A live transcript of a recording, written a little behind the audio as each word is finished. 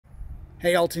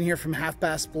Hey, Alton here from Half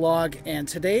Bass Blog, and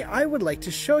today I would like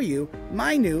to show you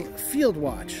my new field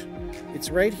watch. It's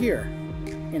right here,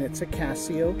 and it's a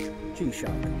Casio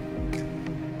G-Shock.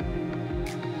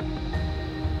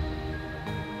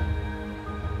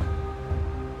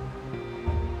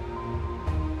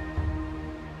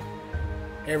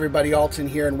 Hey everybody, Alton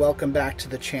here, and welcome back to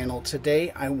the channel. Today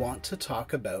I want to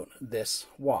talk about this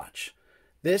watch.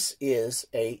 This is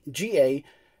a GA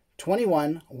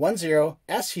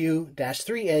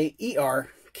 2110SU-3AER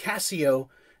Casio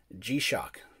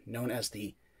G-Shock, known as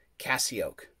the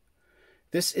Casioak.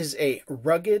 This is a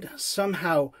rugged,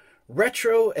 somehow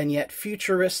retro and yet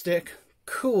futuristic,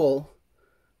 cool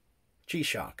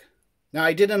G-Shock. Now,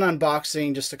 I did an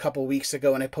unboxing just a couple weeks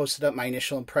ago and I posted up my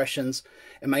initial impressions,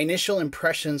 and my initial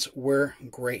impressions were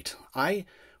great. I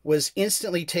was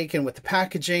instantly taken with the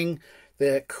packaging,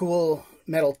 the cool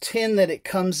metal tin that it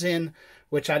comes in,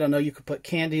 which I don't know, you could put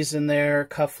candies in there,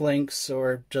 cufflinks,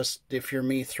 or just, if you're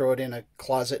me, throw it in a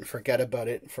closet and forget about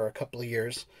it for a couple of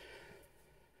years.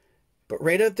 But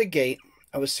right out the gate,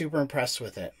 I was super impressed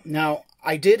with it. Now,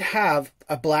 I did have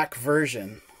a black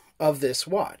version of this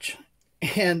watch,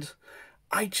 and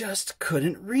I just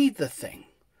couldn't read the thing.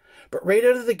 But right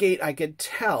out of the gate, I could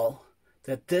tell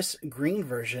that this green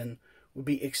version would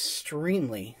be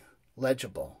extremely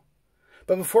legible.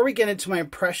 But before we get into my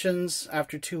impressions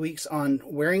after 2 weeks on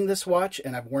wearing this watch,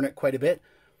 and I've worn it quite a bit,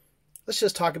 let's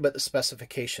just talk about the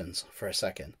specifications for a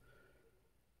second.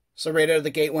 So right out of the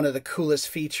gate, one of the coolest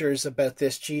features about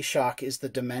this G-Shock is the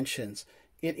dimensions.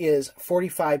 It is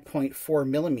 45.4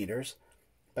 millimeters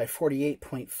by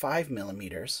 48.5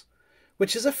 millimeters,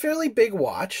 which is a fairly big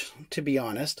watch, to be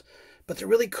honest. But the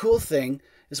really cool thing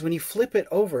is when you flip it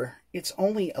over, it's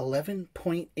only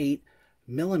 11.8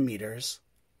 millimeters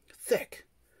thick,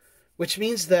 which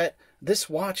means that this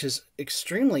watch is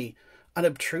extremely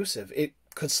unobtrusive. It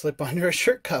could slip under a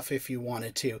shirt cuff if you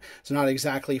wanted to. It's not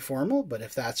exactly formal, but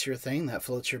if that's your thing, that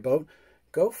floats your boat,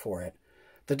 go for it.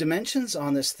 The dimensions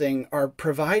on this thing are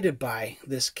provided by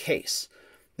this case.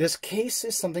 This case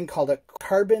is something called a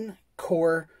carbon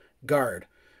core guard,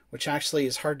 which actually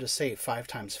is hard to say 5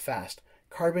 times fast.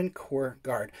 Carbon core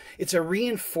guard. It's a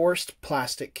reinforced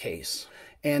plastic case,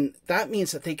 and that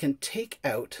means that they can take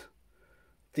out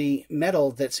the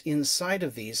metal that's inside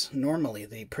of these normally,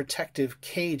 the protective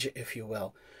cage, if you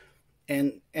will.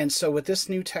 And so with this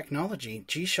new technology,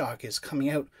 G-Shock is coming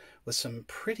out with some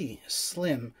pretty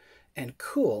slim and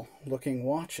cool looking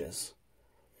watches.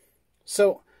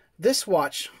 So this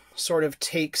watch sort of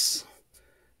takes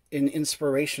an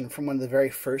inspiration from one of the very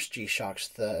first G-Shocks,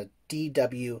 the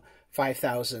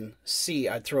DW5000C.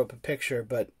 I'd throw up a picture,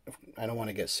 but I don't want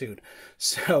to get sued.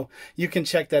 So you can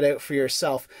check that out for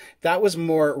yourself. That was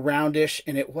more roundish,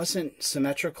 and it wasn't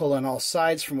symmetrical on all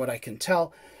sides from what I can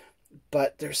tell,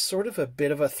 but there's sort of a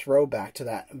bit of a throwback to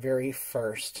that very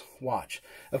first watch.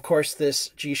 Of course, this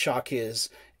G-Shock is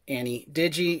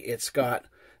anti-digi. It's got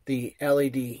the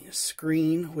LED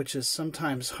screen, which is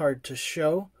sometimes hard to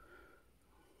show,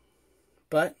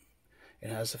 but it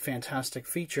has a fantastic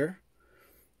feature.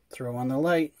 Throw on the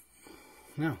light.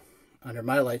 No, under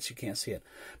my lights you can't see it.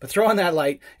 But throw on that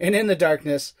light, and in the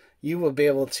darkness you will be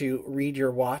able to read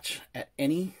your watch at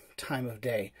any time of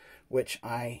day, which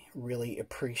I really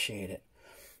appreciate it.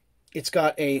 It's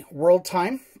got a world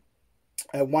time,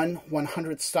 a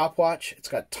 1/100th stopwatch. It's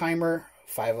got timer,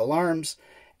 5 alarms,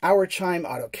 hour chime,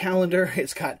 auto calendar.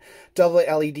 It's got double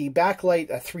LED backlight,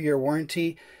 a 3-year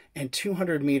warranty, and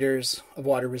 200 meters of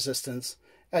water resistance,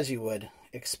 as you would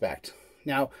expect.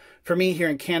 Now, for me here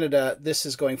in Canada, this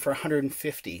is going for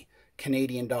 150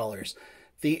 Canadian dollars.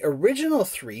 The original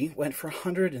 3 went for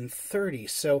 130.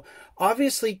 So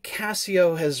obviously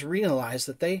Casio has realized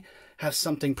that they have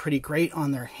something pretty great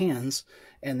on their hands,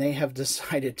 and they have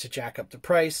decided to jack up the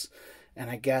price.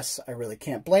 And I guess I really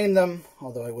can't blame them,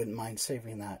 although I wouldn't mind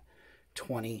saving that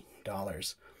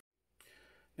 $20.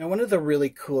 Now, one of the really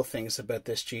cool things about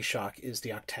this G-Shock is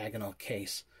the octagonal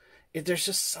case. There's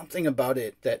just something about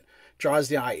it that draws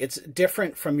the eye. It's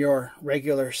different from your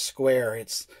regular square.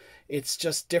 It's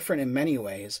just different in many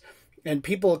ways. And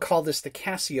people call this the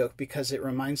Casioak because it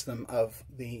reminds them of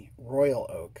the royal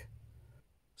oak.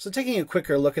 So taking a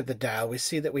quicker look at the dial, we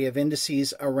see that we have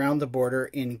indices around the border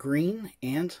in green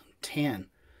and tan,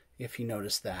 if you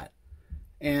notice that.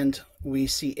 And we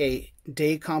see a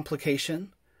day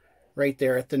complication right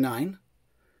there at the 9.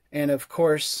 And of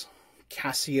course,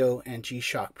 Casio and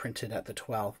G-Shock printed at the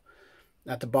 12.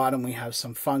 At the bottom, we have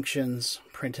some functions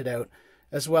printed out,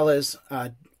 as well as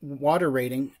water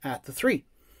rating at the 3.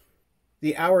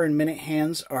 The hour and minute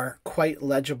hands are quite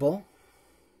legible.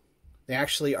 They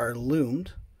actually are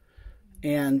loomed.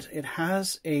 and it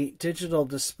has a digital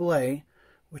display,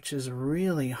 which is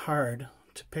really hard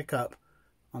to pick up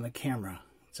on the camera.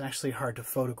 It's actually hard to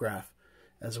photograph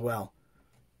as well.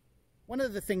 One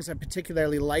of the things I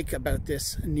particularly like about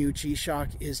this new G-Shock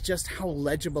is just how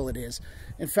legible it is.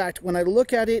 In fact, when I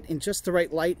look at it in just the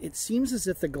right light, it seems as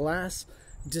if the glass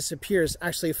disappears.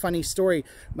 Actually, a funny story.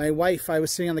 I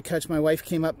was sitting on the couch, my wife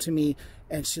came up to me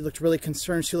and she looked really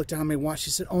concerned. She looked down at my watch. She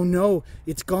said, "Oh no,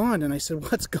 it's gone." And I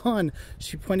said, "What's gone?"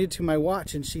 She pointed to my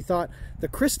watch and she thought the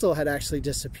crystal had actually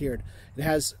disappeared. It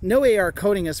has no AR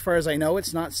coating as far as I know.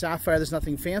 It's not sapphire. There's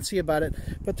nothing fancy about it.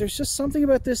 But there's just something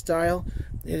about this dial.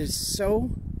 It is so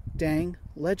dang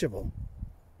legible.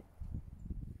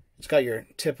 It's got your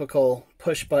typical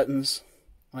push buttons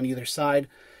on either side.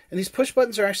 And these push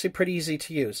buttons are actually pretty easy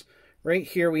to use. Right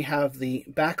here we have the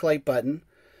backlight button.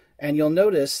 And you'll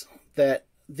notice that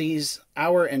these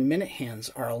hour and minute hands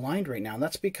are aligned right now. And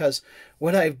that's because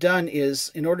what I've done is,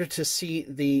 in order to see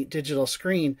the digital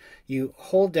screen, you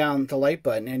hold down the light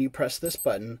button and you press this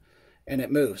button and it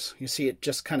moves. You see it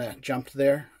just kind of jumped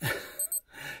there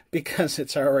because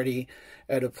it's already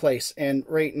out of place. And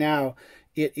right now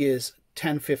it is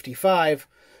 10:55,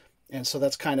 and so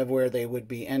that's kind of where they would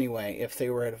be anyway. If they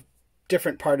were at a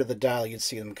different part of the dial, you'd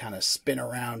see them kind of spin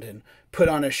around and put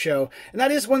on a show. And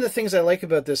that is one of the things I like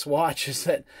about this watch, is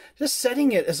that just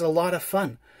setting it is a lot of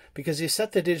fun, because you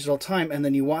set the digital time and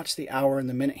then you watch the hour and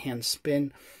the minute hand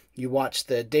spin. You watch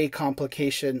the day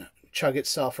complication chug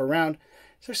itself around.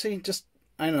 It's actually just,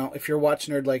 I don't know, if you're a watch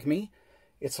nerd like me,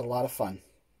 it's a lot of fun.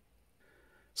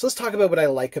 So let's talk about what I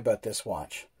like about this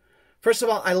watch. First of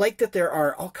all, I like that there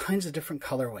are all kinds of different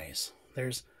colorways.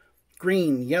 There's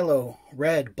green, yellow,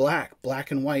 red,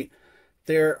 black and white.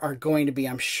 There are going to be,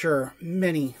 I'm sure,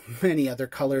 many, many other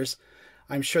colors.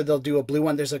 I'm sure they'll do a blue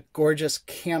one. There's a gorgeous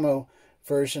camo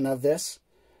version of this.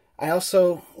 I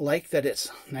also like that it's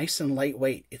nice and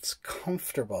lightweight. It's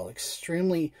comfortable,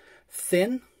 extremely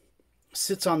thin,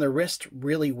 sits on the wrist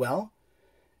really well.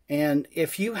 And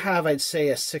if you have, I'd say,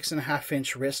 a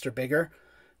 6.5-inch wrist or bigger,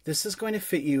 this is going to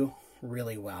fit you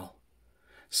really well.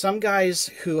 Some guys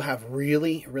who have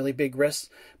really, really big wrists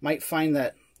might find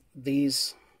that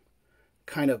these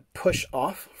kind of push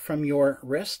off from your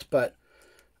wrist, but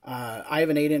I have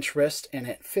an 8-inch wrist and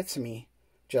it fits me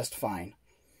just fine.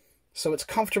 So it's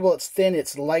comfortable, it's thin,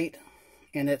 it's light,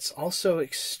 and it's also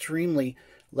extremely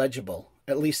legible.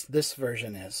 At least this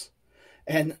version is.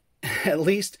 And at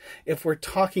least if we're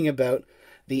talking about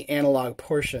the analog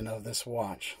portion of this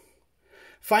watch.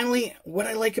 Finally, what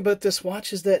I like about this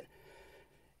watch is that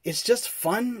it's just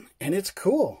fun and it's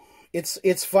cool.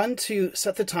 It's fun to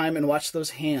set the time and watch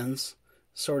those hands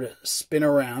sort of spin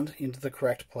around into the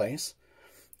correct place.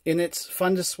 And it's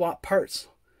fun to swap parts.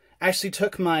 I actually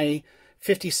took my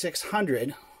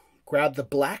 5600, grabbed the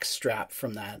black strap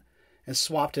from that, and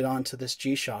swapped it onto this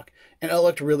G-Shock. And it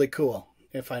looked really cool,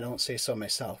 if I don't say so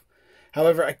myself.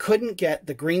 However, I couldn't get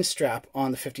the green strap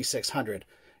on the 5600.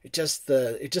 It just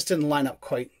didn't line up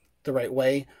quite the right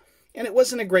way, and it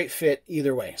wasn't a great fit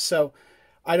either way. So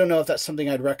I don't know if that's something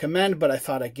I'd recommend, but I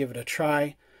thought I'd give it a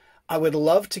try. I would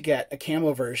love to get a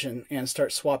camo version and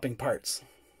start swapping parts.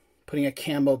 Putting a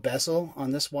camo bezel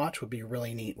on this watch would be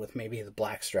really neat with maybe the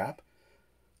black strap.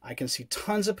 I can see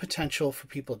tons of potential for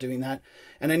people doing that,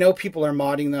 and I know people are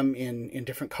modding them in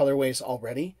different colorways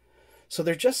already. So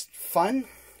they're just fun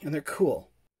and they're cool.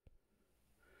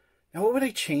 Now, what would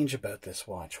I change about this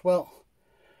watch? Well,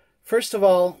 first of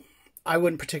all, I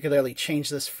wouldn't particularly change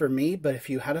this for me, but if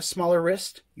you had a smaller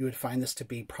wrist, you would find this to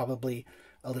be probably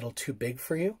a little too big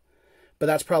for you. But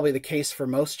that's probably the case for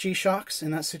most G-Shocks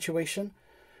in that situation.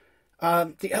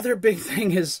 The other big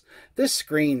thing is this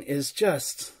screen is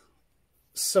just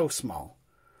so small.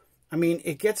 I mean,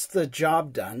 it gets the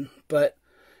job done, but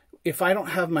if I don't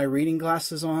have my reading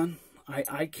glasses on,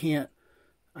 I can't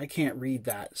read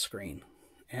that screen.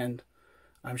 And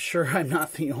I'm sure I'm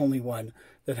not the only one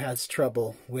that has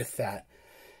trouble with that.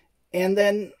 And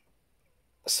then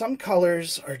some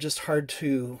colors are just hard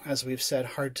to, as we've said,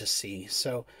 hard to see.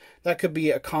 So that could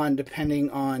be a con depending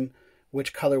on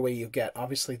which colorway you get.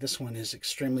 Obviously, this one is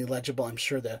extremely legible. I'm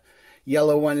sure the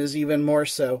yellow one is even more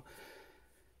so.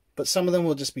 But some of them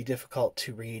will just be difficult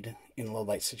to read in low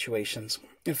light situations.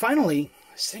 And finally,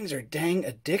 these things are dang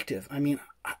addictive. I mean,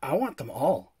 I want them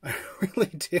all. I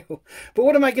really do. But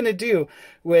what am I going to do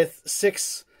with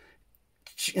 6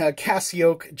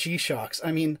 Casioak G-Shocks?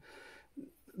 I mean,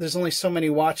 there's only so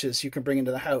many watches you can bring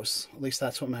into the house. At least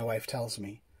that's what my wife tells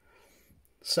me.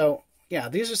 So, yeah,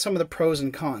 these are some of the pros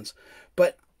and cons.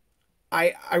 But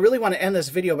I really want to end this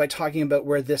video by talking about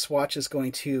where this watch is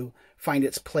going to find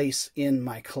its place in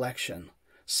my collection.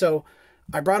 So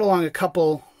I brought along a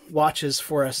couple watches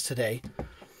for us today.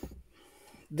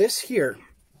 This here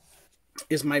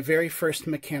is my very first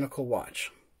mechanical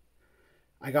watch.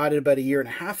 I got it about 1.5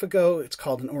 years ago. It's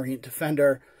called an Orient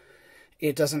Defender.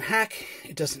 It doesn't hack,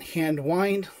 it doesn't hand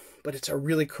wind, but it's a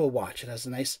really cool watch. It has a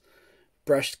nice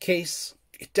brushed case.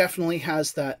 It definitely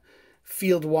has that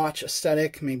field watch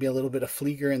aesthetic, maybe a little bit of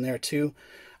Flieger in there too.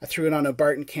 I threw it on a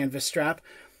Barton canvas strap.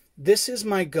 This is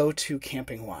my go-to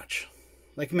camping watch.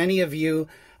 Like many of you,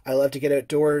 I love to get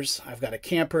outdoors. I've got a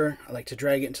camper. I like to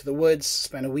drag it into the woods,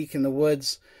 spend a week in the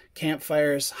woods,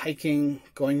 campfires, hiking,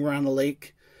 going around the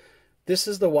lake. This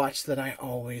is the watch that I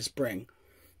always bring.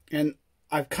 And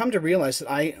I've come to realize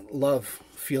that I love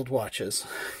field watches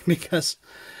because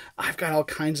I've got all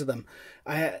kinds of them.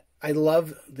 I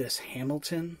love this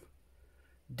Hamilton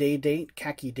day date,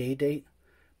 khaki day date,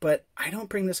 but I don't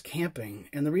bring this camping.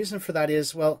 And the reason for that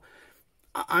is, well,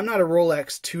 I'm not a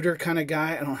Rolex Tudor kind of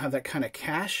guy. I don't have that kind of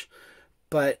cash,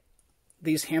 but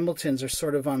these Hamiltons are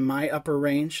sort of on my upper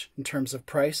range in terms of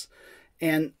price.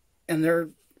 And they're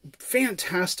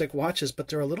fantastic watches, but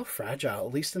they're a little fragile,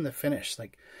 at least in the finish.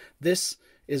 Like, this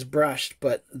is brushed,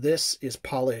 but this is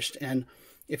polished. And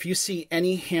if you see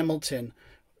any Hamilton,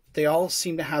 they all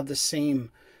seem to have the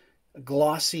same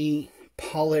glossy,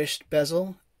 polished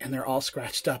bezel, and they're all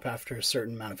scratched up after a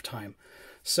certain amount of time.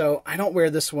 So I don't wear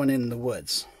this one in the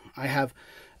woods. I have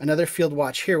another field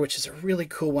watch here, which is a really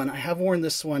cool one. I have worn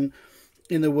this one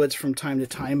in the woods from time to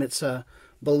time. It's a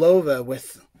Belova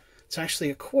with, it's actually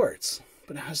a quartz,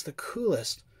 but it has the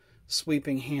coolest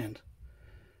sweeping hand.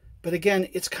 But again,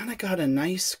 it's kind of got a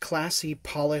nice, classy,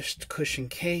 polished cushion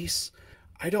case.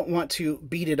 I don't want to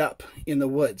beat it up in the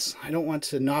woods. I don't want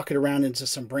to knock it around into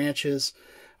some branches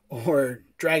or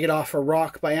drag it off a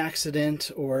rock by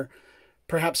accident, or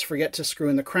perhaps forget to screw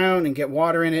in the crown and get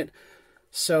water in it.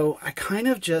 So I kind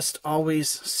of just always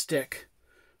stick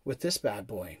with this bad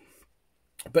boy.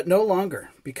 But no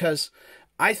longer, because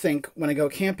I think when I go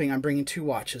camping, I'm bringing 2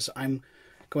 watches. I'm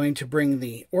going to bring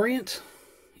the Orient,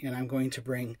 and I'm going to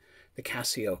bring the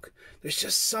Casioak. There's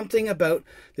just something about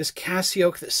this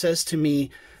Casioak that says to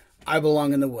me, I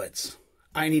belong in the woods.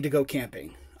 I need to go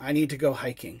camping. I need to go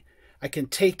hiking. I can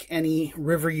take any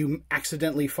river you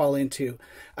accidentally fall into.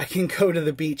 I can go to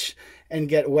the beach and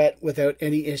get wet without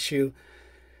any issue.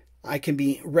 I can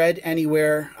be read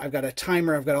anywhere. I've got a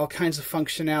timer. I've got all kinds of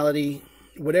functionality.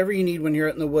 Whatever you need when you're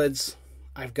out in the woods,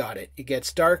 I've got it. It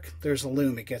gets dark, there's a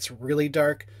loom. It gets really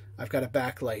dark, I've got a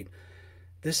backlight.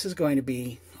 This is going to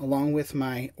be, along with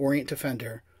my Orient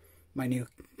Defender, my new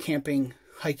camping,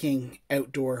 hiking,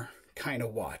 outdoor kind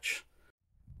of watch.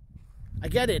 I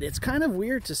get it. It's kind of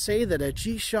weird to say that a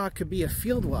G-Shock could be a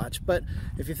field watch, but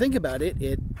if you think about it,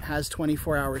 it has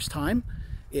 24 hours time,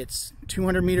 it's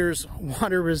 200 meters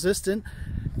water resistant,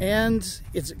 and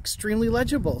it's extremely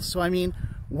legible. So, I mean,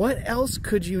 what else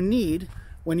could you need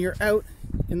when you're out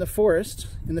in the forest,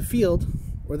 in the field,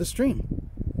 or the stream?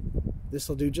 This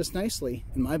will do just nicely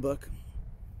in my book.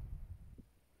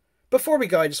 Before we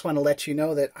go, I just want to let you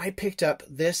know that I picked up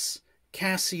this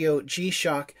Casio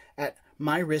G-Shock at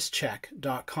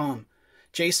mywristcheck.com.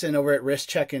 Jason over at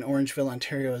WristCheck in Orangeville,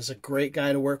 Ontario is a great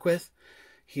guy to work with.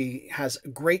 He has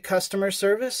great customer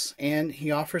service and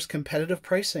he offers competitive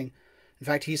pricing. In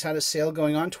fact, he's had a sale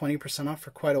going on, 20% off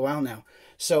for quite a while now.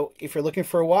 So if you're looking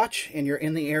for a watch and you're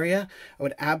in the area, I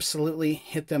would absolutely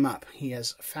hit them up. He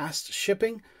has fast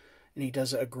shipping and he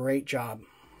does a great job.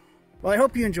 Well, I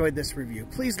hope you enjoyed this review.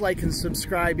 Please like and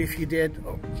subscribe if you did,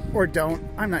 or don't.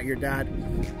 I'm not your dad.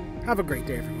 Have a great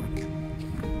day, everyone.